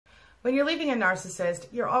When you're leaving a narcissist,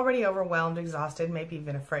 you're already overwhelmed, exhausted, maybe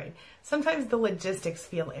even afraid. Sometimes the logistics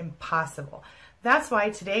feel impossible. That's why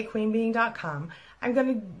today at queenbeing.com, I'm going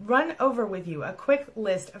to run over with you a quick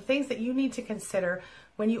list of things that you need to consider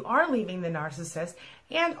when you are leaving the narcissist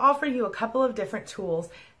and offer you a couple of different tools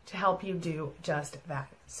to help you do just that.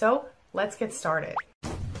 So let's get started.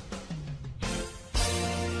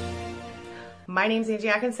 My name is Angie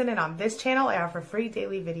Atkinson, and on this channel, I offer free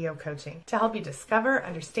daily video coaching to help you discover,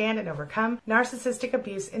 understand, and overcome narcissistic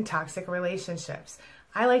abuse in toxic relationships.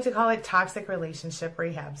 I like to call it toxic relationship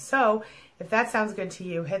rehab. So if that sounds good to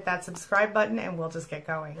you, hit that subscribe button and we'll just get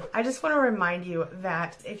going. I just want to remind you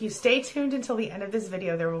that if you stay tuned until the end of this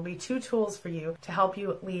video, there will be 2 tools for you to help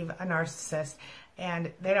you leave a narcissist.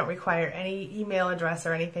 And they don't require any email address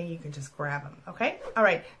or anything. You can just grab them, okay? All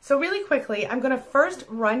right, so really quickly, I'm gonna first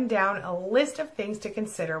run down a list of things to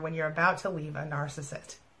consider when you're about to leave a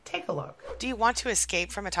narcissist. Take a look. Do you want to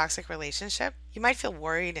escape from a toxic relationship? You might feel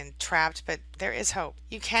worried and trapped, but there is hope.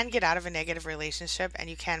 You can get out of a negative relationship and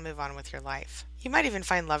you can move on with your life. You might even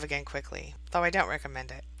find love again quickly, though I don't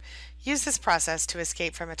recommend it. Use this process to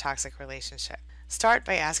escape from a toxic relationship. Start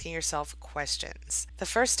by asking yourself questions. The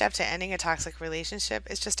first step to ending a toxic relationship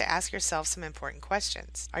is just to ask yourself some important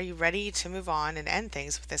questions. Are you ready to move on and end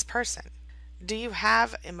things with this person? Do you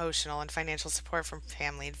have emotional and financial support from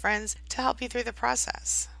family and friends to help you through the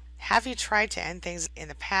process? Have you tried to end things in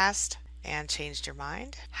the past and changed your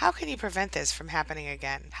mind? How can you prevent this from happening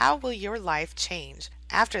again? How will your life change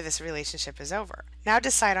after this relationship is over? Now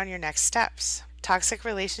decide on your next steps. Toxic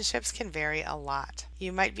relationships can vary a lot.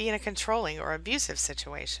 You might be in a controlling or abusive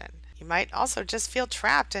situation. You might also just feel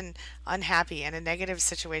trapped and unhappy in a negative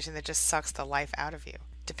situation that just sucks the life out of you.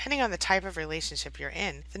 Depending on the type of relationship you're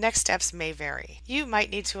in, the next steps may vary. You might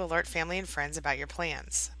need to alert family and friends about your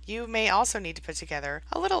plans. You may also need to put together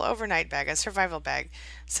a little overnight bag, a survival bag,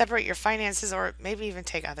 separate your finances, or maybe even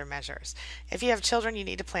take other measures. If you have children, you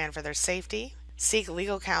need to plan for their safety. Seek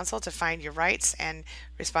legal counsel to find your rights and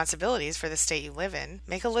responsibilities for the state you live in.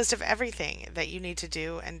 Make a list of everything that you need to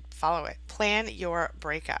do and follow it. Plan your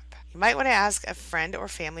breakup. You might want to ask a friend or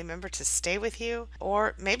family member to stay with you,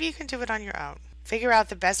 or maybe you can do it on your own. Figure out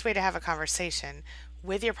the best way to have a conversation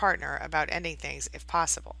with your partner about ending things if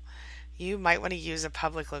possible. You might want to use a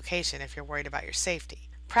public location if you're worried about your safety.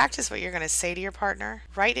 Practice what you're going to say to your partner.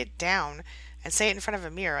 Write it down and say it in front of a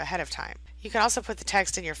mirror ahead of time. You can also put the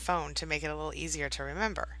text in your phone to make it a little easier to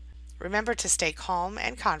remember. Remember to stay calm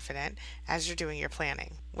and confident as you're doing your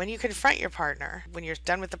planning. When you confront your partner, when you're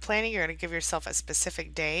done with the planning, you're going to give yourself a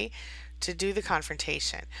specific day to do the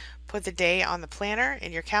confrontation. Put the day on the planner,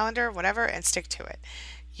 in your calendar, whatever, and stick to it.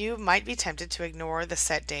 You might be tempted to ignore the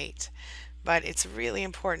set date, but it's really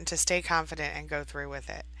important to stay confident and go through with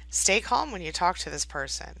it. Stay calm when you talk to this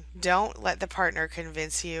person. Don't let the partner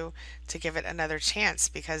convince you to give it another chance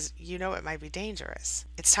because you know it might be dangerous.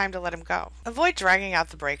 It's time to let him go. Avoid dragging out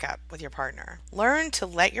the breakup with your partner. Learn to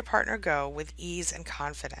let your partner go with ease and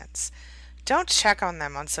confidence. Don't check on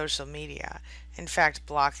them on social media. In fact,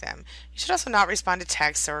 block them. You should also not respond to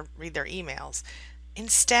texts or read their emails.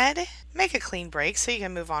 Instead, make a clean break so you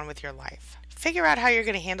can move on with your life. Figure out how you're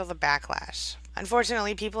going to handle the backlash.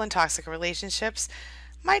 Unfortunately, people in toxic relationships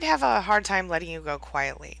might have a hard time letting you go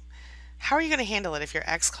quietly. How are you going to handle it if your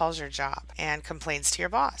ex calls your job and complains to your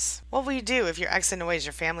boss? What will you do if your ex annoys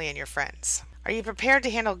your family and your friends? Are you prepared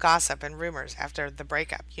to handle gossip and rumors after the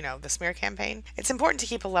breakup, the smear campaign? It's important to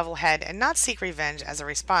keep a level head and not seek revenge as a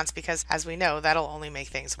response because, as we know, that'll only make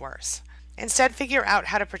things worse. Instead, figure out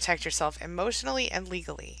how to protect yourself emotionally and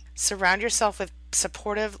legally. Surround yourself with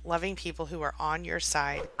supportive, loving people who are on your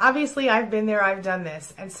side. Obviously, I've been there, I've done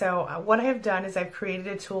this. And so what I have done is I've created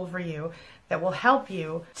a tool for you that will help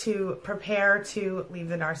you to prepare to leave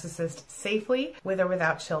the narcissist safely with or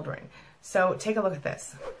without children. So take a look at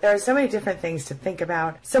this. There are so many different things to think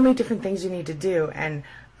about, so many different things you need to do. And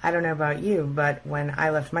I don't know about you, but when I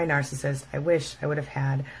left my narcissist, I wish I would have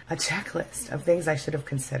had a checklist of things I should have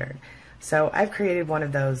considered. So I've created one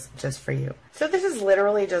of those just for you. So this is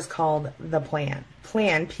literally just called the plan.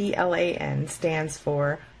 Plan, P-L-A-N, stands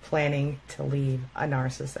for planning to leave a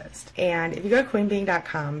narcissist. And if you go to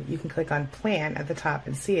queenbeing.com, you can click on plan at the top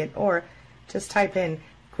and see it, or just type in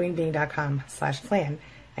queenbeing.com/plan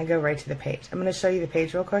and go right to the page. I'm going to show you the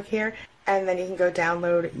page real quick here, and then you can go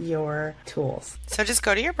download your tools. So just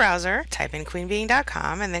go to your browser, type in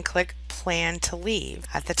queenbeing.com, and then click plan to leave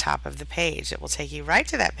at the top of the page. It will take you right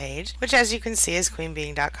to that page, which as you can see is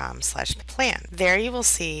queenbeing.com/plan. There you will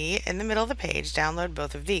see in the middle of the page, download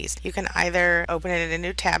both of these. You can either open it in a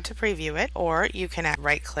new tab to preview it, or you can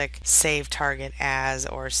right click save target as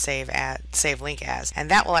or save link as,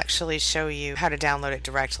 and that will actually show you how to download it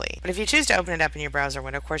directly. But if you choose to open it up in your browser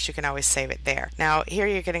window, of course you can always save it there. Now here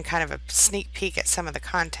you're getting kind of a sneak peek at some of the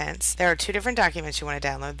contents. There are two different documents you want to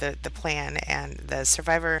download, the plan and the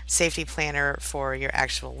survivor safety planner for your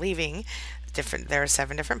actual leaving. There are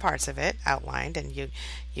 7 different parts of it outlined, and you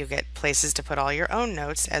get places to put all your own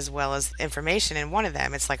notes as well as information in one of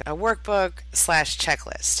them. It's like a workbook /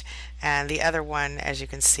 checklist, and the other one, as you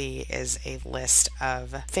can see, is a list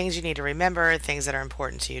of things you need to remember, things that are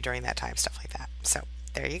important to you during that time, stuff like that. So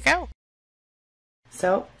there you go.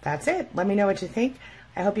 So that's it. Let me know what you think.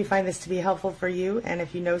 I hope you find this to be helpful for you, and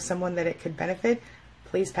if you know someone that it could benefit,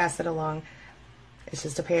 please pass it along. It's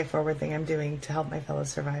just a pay it forward thing I'm doing to help my fellow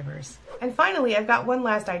survivors. And finally, I've got one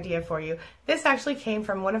last idea for you. This actually came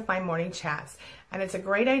from one of my morning chats, and it's a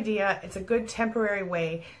great idea. It's a good temporary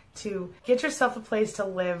way to get yourself a place to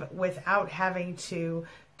live without having to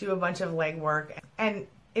do a bunch of legwork. And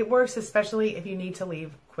it works especially if you need to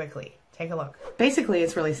leave quickly. Take a look. Basically,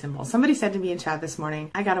 it's really simple. Somebody said to me in chat this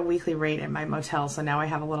morning, I got a weekly rate at my motel, so now I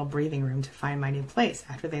have a little breathing room to find my new place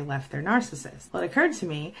after they left their narcissist. Well, it occurred to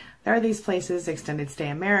me, there are these places, Extended Stay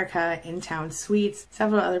America, In-Town Suites,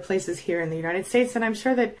 several other places here in the United States, and I'm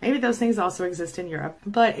sure that maybe those things also exist in Europe.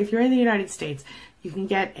 But if you're in the United States, you can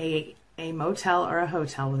get a motel or a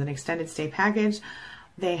hotel with an extended stay package.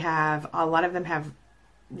 They have, a lot of them have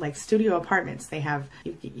like studio apartments. They have,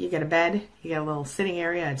 you get a bed, you get a little sitting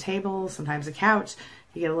area, a table, sometimes a couch,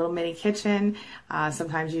 you get a little mini kitchen.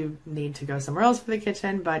 Sometimes you need to go somewhere else for the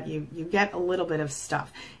kitchen, but you get a little bit of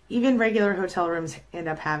stuff. Even regular hotel rooms end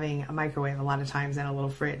up having a microwave a lot of times and a little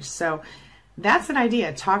fridge. So that's an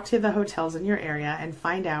idea. Talk to the hotels in your area and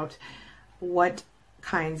find out what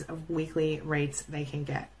kinds of weekly rates they can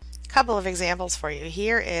get. Couple of examples for you.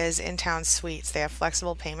 Here is In-Town Suites. They have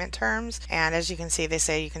flexible payment terms, and as you can see, they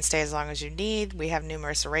say you can stay as long as you need. We have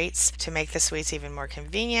numerous rates to make the suites even more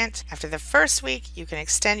convenient. After the first week, you can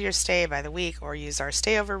extend your stay by the week or use our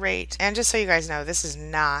stayover rate. And just so you guys know, this is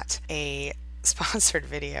not a sponsored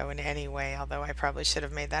video in any way, although I probably should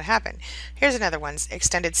have made that happen. Here's another one,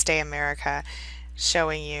 Extended Stay America,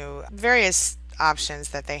 showing you various options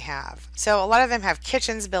that they have. So a lot of them have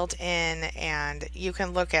kitchens built in, and you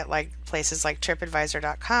can look at like places like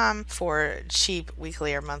tripadvisor.com for cheap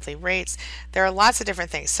weekly or monthly rates. There are lots of different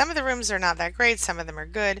things. Some of the rooms are not that great, some of them are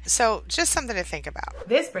good. So just something to think about.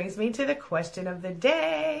 This brings me to the question of the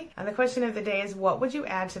day. And the question of the day is, what would you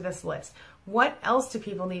add to this list? What else do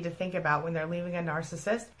people need to think about when they're leaving a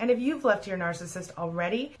narcissist? And if you've left your narcissist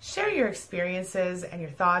already, share your experiences and your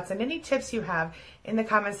thoughts and any tips you have in the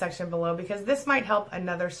comment section below, because this might help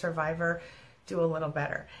another survivor do a little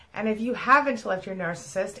better. And if you haven't left your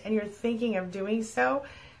narcissist and you're thinking of doing so,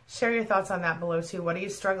 share your thoughts on that below too. What are you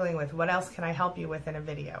struggling with? What else can I help you with in a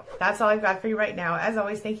video? That's all I've got for you right now. As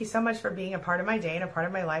always, thank you so much for being a part of my day and a part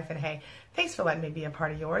of my life. And hey, thanks for letting me be a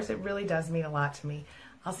part of yours. It really does mean a lot to me.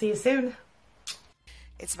 I'll see you soon.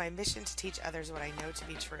 It's my mission to teach others what I know to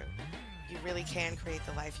be true. You really can create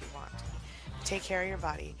the life you want. Take care of your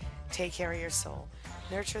body, take care of your soul,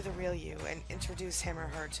 nurture the real you, and introduce him or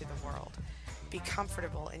her to the world. Be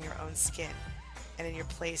comfortable in your own skin and in your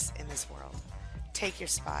place in this world. Take your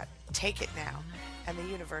spot, take it now, and the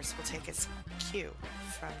universe will take its cue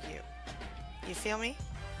from you. You feel me?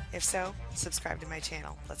 If so, subscribe to my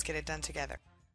channel. Let's get it done together.